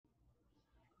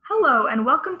Hello, and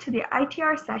welcome to the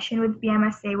ITR session with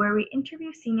BMSA, where we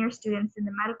interview senior students in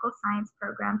the medical science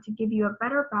program to give you a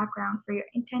better background for your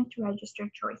intent to register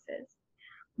choices.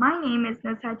 My name is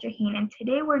Nushat Jahin, and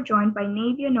today we're joined by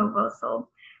Navia Novosel,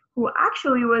 who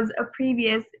actually was a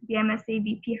previous BMSA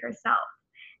VP herself.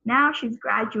 Now she's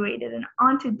graduated and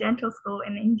on to dental school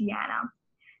in Indiana.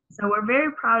 So we're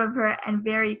very proud of her and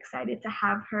very excited to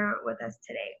have her with us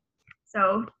today.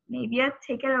 So Navia,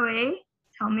 take it away.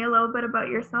 Tell me a little bit about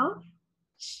yourself.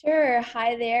 Sure.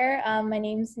 Hi there. My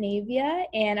name's Navia,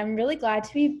 and I'm really glad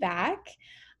to be back.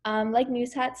 Like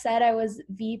Nushat said, I was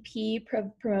VP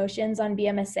promotions on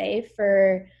BMSA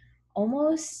for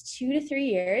almost 2 to 3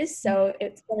 years. So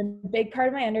it's been a big part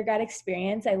of my undergrad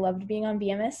experience. I loved being on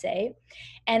BMSA.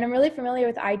 And I'm really familiar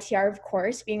with ITR, of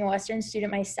course, being a Western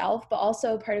student myself, but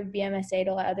also part of BMSA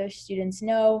to let other students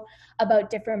know about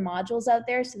different modules out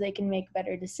there so they can make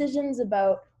better decisions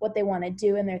about what they want to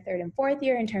do in their third and fourth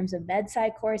year in terms of med-sci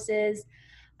courses.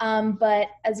 But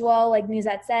as well, like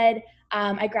Nuzat said,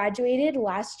 I graduated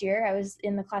last year. I was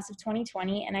in the class of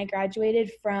 2020, and I graduated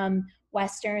from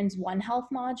Western's One Health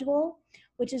module,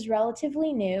 which is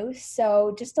relatively new.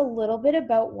 So just a little bit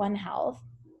about One Health.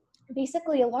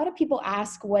 Basically, a lot of people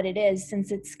ask what it is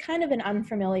since it's kind of an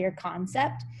unfamiliar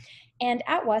concept. And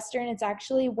at Western, it's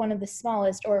actually one of the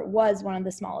smallest, or it was one of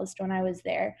the smallest when I was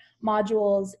there,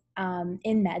 modules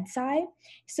in med-sci.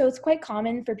 So it's quite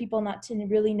common for people not to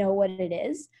really know what it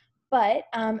is. But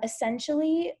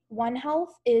essentially, One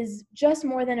Health is just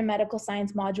more than a medical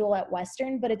science module at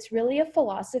Western, but it's really a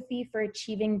philosophy for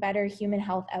achieving better human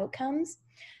health outcomes.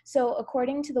 So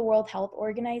according to the World Health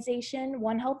Organization,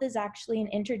 One Health is actually an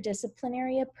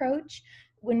interdisciplinary approach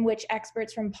in which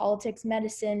experts from politics,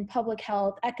 medicine, public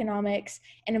health, economics,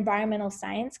 and environmental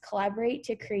science collaborate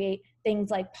to create things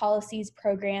like policies,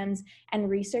 programs, and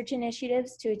research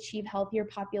initiatives to achieve healthier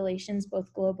populations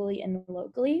both globally and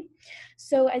locally.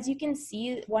 So as you can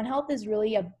see, One Health is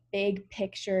really a big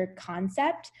picture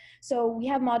concept. So we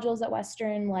have modules at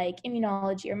Western like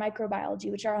immunology or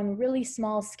microbiology, which are on a really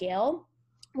small scale,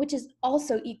 which is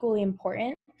also equally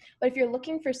important. But if you're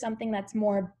looking for something that's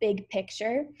more big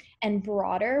picture and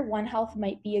broader, One Health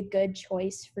might be a good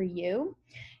choice for you.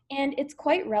 And it's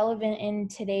quite relevant in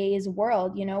today's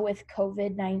world, you know, with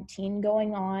COVID-19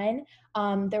 going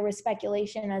on. There was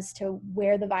speculation as to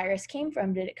where the virus came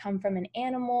from. Did it come from an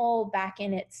animal back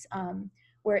in its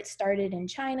where it started in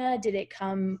China? Did it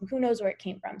come, who knows where it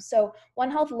came from? So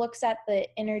One Health looks at the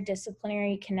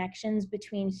interdisciplinary connections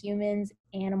between humans,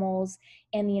 animals,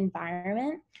 and the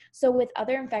environment. So with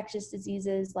other infectious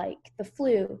diseases like the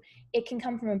flu, it can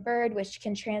come from a bird, which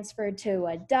can transfer to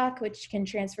a duck, which can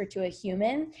transfer to a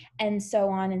human, and so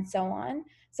on and so on.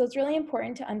 So it's really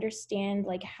important to understand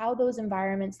like how those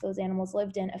environments those animals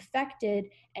lived in affected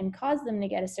and caused them to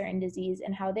get a certain disease,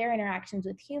 and how their interactions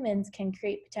with humans can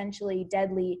create potentially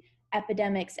deadly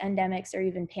epidemics, endemics, or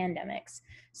even pandemics.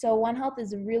 So One Health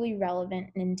is really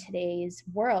relevant in today's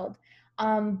world.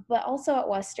 But also at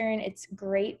Western, it's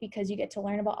great because you get to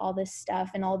learn about all this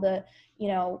stuff and all the,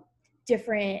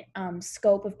 different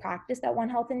scope of practice that One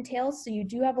Health entails. So you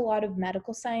do have a lot of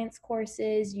medical science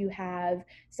courses, you have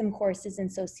some courses in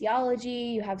sociology,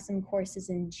 you have some courses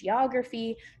in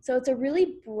geography. So it's a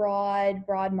really broad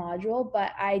module,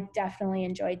 but I definitely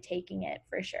enjoyed taking it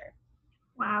for sure.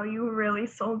 Wow, you really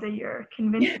sold it. You're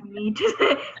convincing me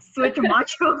to switch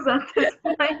modules at this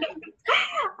point.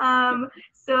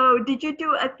 So did you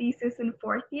do a thesis in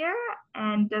fourth year?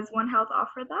 And does One Health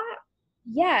offer that?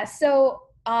 Yeah, so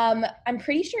I'm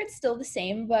pretty sure it's still the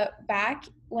same, but back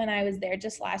when I was there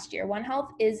just last year, One Health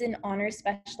is an honors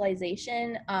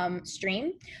specialization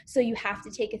stream. So you have to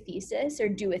take a thesis or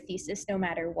do a thesis no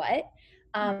matter what,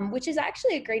 which is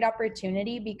actually a great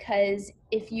opportunity because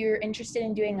if you're interested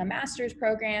in doing a master's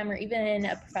program or even in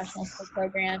a professional school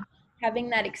program, having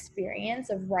that experience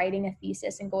of writing a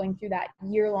thesis and going through that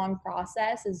year-long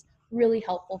process is really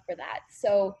helpful for that.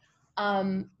 So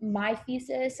my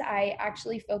thesis, I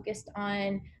actually focused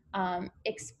on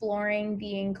exploring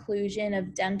the inclusion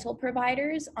of dental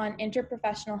providers on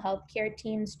interprofessional healthcare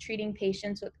teams treating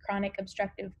patients with chronic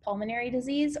obstructive pulmonary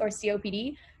disease or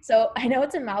COPD. So I know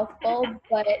it's a mouthful,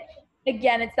 but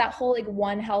again, it's that whole like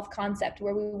One Health concept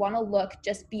where we want to look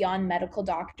just beyond medical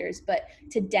doctors, but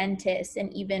to dentists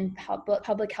and even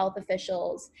public health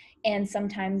officials and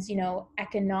sometimes,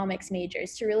 economics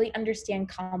majors to really understand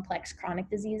complex chronic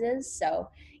diseases. So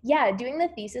yeah, doing the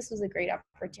thesis was a great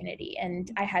opportunity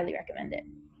and I highly recommend it.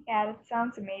 Yeah, that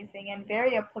sounds amazing and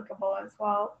very applicable as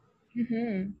well.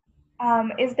 Mm-hmm.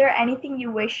 Is there anything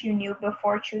you wish you knew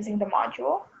before choosing the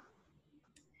module?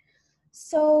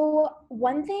 So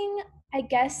one thing, I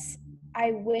guess,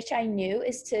 I wish I knew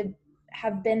is to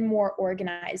have been more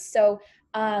organized. So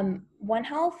One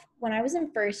Health, when I was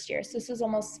in first year, so this was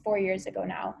almost 4 years ago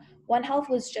now, One Health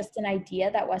was just an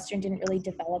idea that Western didn't really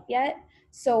develop yet.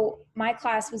 So my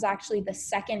class was actually the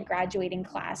second graduating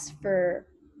class for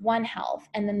One Health.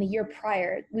 And then the year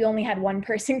prior, we only had one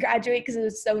person graduate because it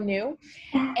was so new.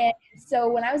 And so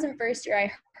when I was in first year,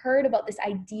 I heard about this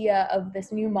idea of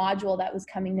this new module that was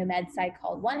coming to MedSci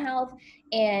called One Health.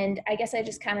 And I guess I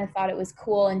just kind of thought it was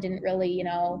cool and didn't really,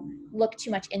 look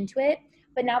too much into it.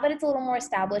 But now that it's a little more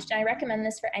established, and I recommend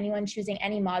this for anyone choosing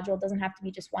any module, it doesn't have to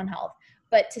be just One Health,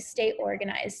 but to stay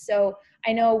organized. So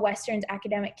I know Western's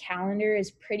academic calendar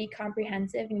is pretty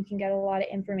comprehensive and you can get a lot of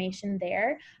information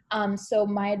there. So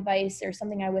my advice, or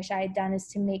something I wish I had done, is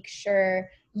to make sure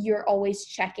you're always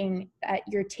checking that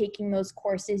you're taking those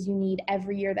courses you need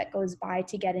every year that goes by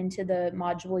to get into the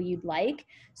module you'd like.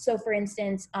 So for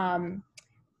instance, I'm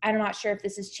not sure if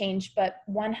this has changed, but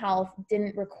One Health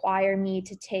didn't require me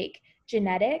to take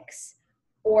genetics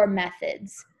or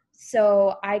methods.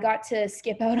 So I got to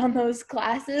skip out on those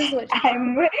classes, which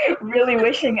I'm really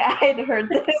wishing I had heard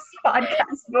this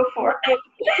podcast before.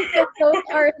 so those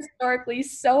are historically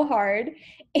so hard.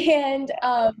 And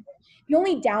the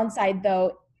only downside,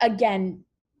 though, again,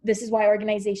 this is why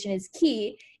organization is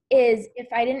key, is if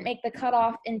I didn't make the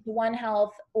cutoff into One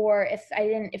Health, or if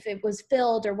it was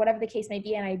filled or whatever the case may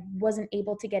be, and I wasn't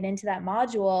able to get into that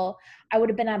module, I would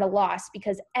have been at a loss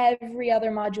because every other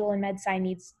module in MedSci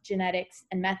needs genetics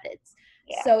and methods.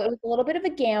 Yeah. So it was a little bit of a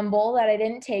gamble that I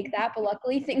didn't take that, but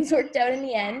luckily things worked out in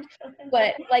the end.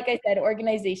 But like I said,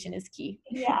 organization is key.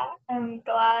 Yeah, I'm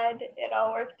glad it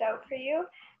all worked out for you.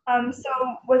 So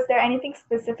was there anything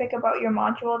specific about your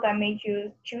module that made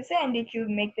you choose it, and did you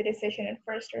make the decision in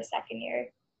first or second year?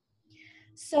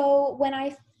 So when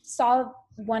I saw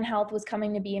One Health was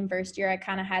coming to be in first year, I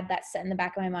kind of had that set in the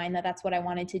back of my mind that that's what I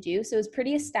wanted to do. So it was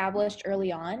pretty established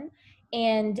early on.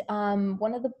 And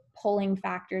one of the pulling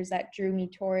factors that drew me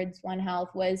towards One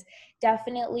Health was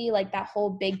definitely like that whole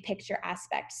big picture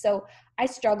aspect. So I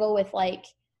struggle with like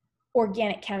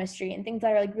organic chemistry and things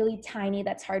that are like really tiny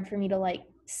that's hard for me to like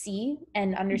see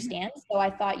and understand. So I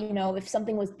thought, if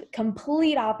something was the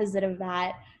complete opposite of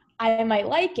that, I might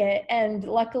like it. And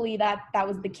luckily that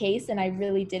was the case, and I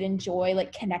really did enjoy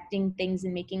like connecting things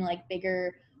and making like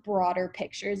bigger, broader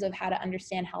pictures of how to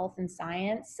understand health and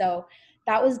science. So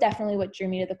that was definitely what drew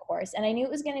me to the course, and I knew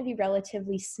it was going to be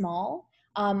relatively small.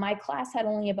 My class had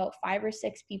only about 5 or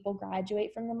 6 people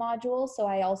graduate from the module, so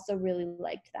I also really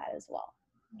liked that as well.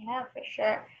 Yeah, for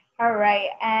sure. All right.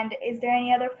 And is there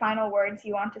any other final words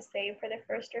you want to say for the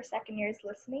first or second years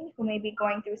listening who may be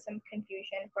going through some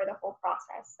confusion for the whole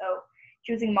process? So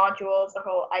choosing modules, the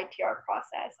whole ITR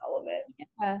process, all of it.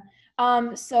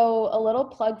 Yeah. So a little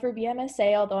plug for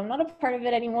BMSA, although I'm not a part of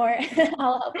it anymore.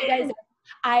 I'll help you guys.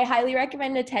 I highly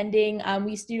recommend attending.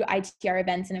 We used to do ITR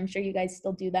events, and I'm sure you guys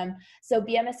still do them. So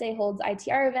BMSA holds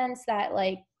ITR events that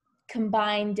like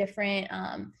combine different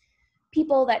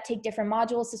people that take different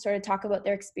modules to sort of talk about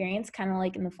their experience, kind of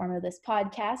like in the form of this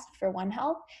podcast for One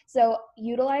Health. So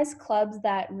utilize clubs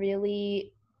that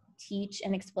really teach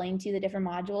and explain to you the different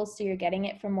modules, so you're getting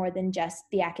it from more than just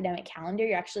the academic calendar.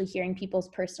 You're actually hearing people's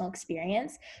personal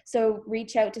experience. So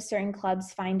reach out to certain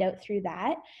clubs, find out through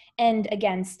that. And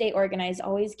again, stay organized.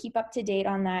 Always keep up to date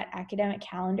on that academic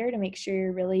calendar to make sure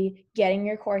you're really getting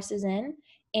your courses in.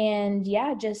 And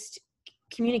yeah, just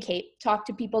communicate, talk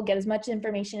to people, get as much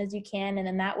information as you can, and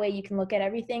then that way you can look at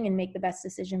everything and make the best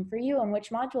decision for you on which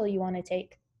module you want to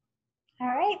take. All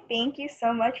right. Thank you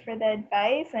so much for the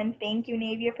advice, and thank you,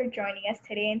 Navia, for joining us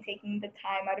today and taking the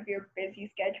time out of your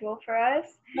busy schedule for us.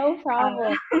 No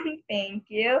problem. Thank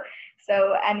you.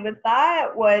 So, and with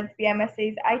that was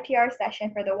BMSA's ITR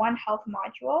session for the One Health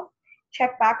module.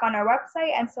 Check back on our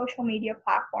website and social media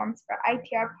platforms for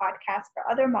ITR podcasts for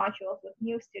other modules with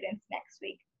new students next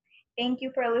week. Thank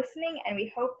you for listening, and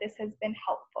we hope this has been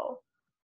helpful.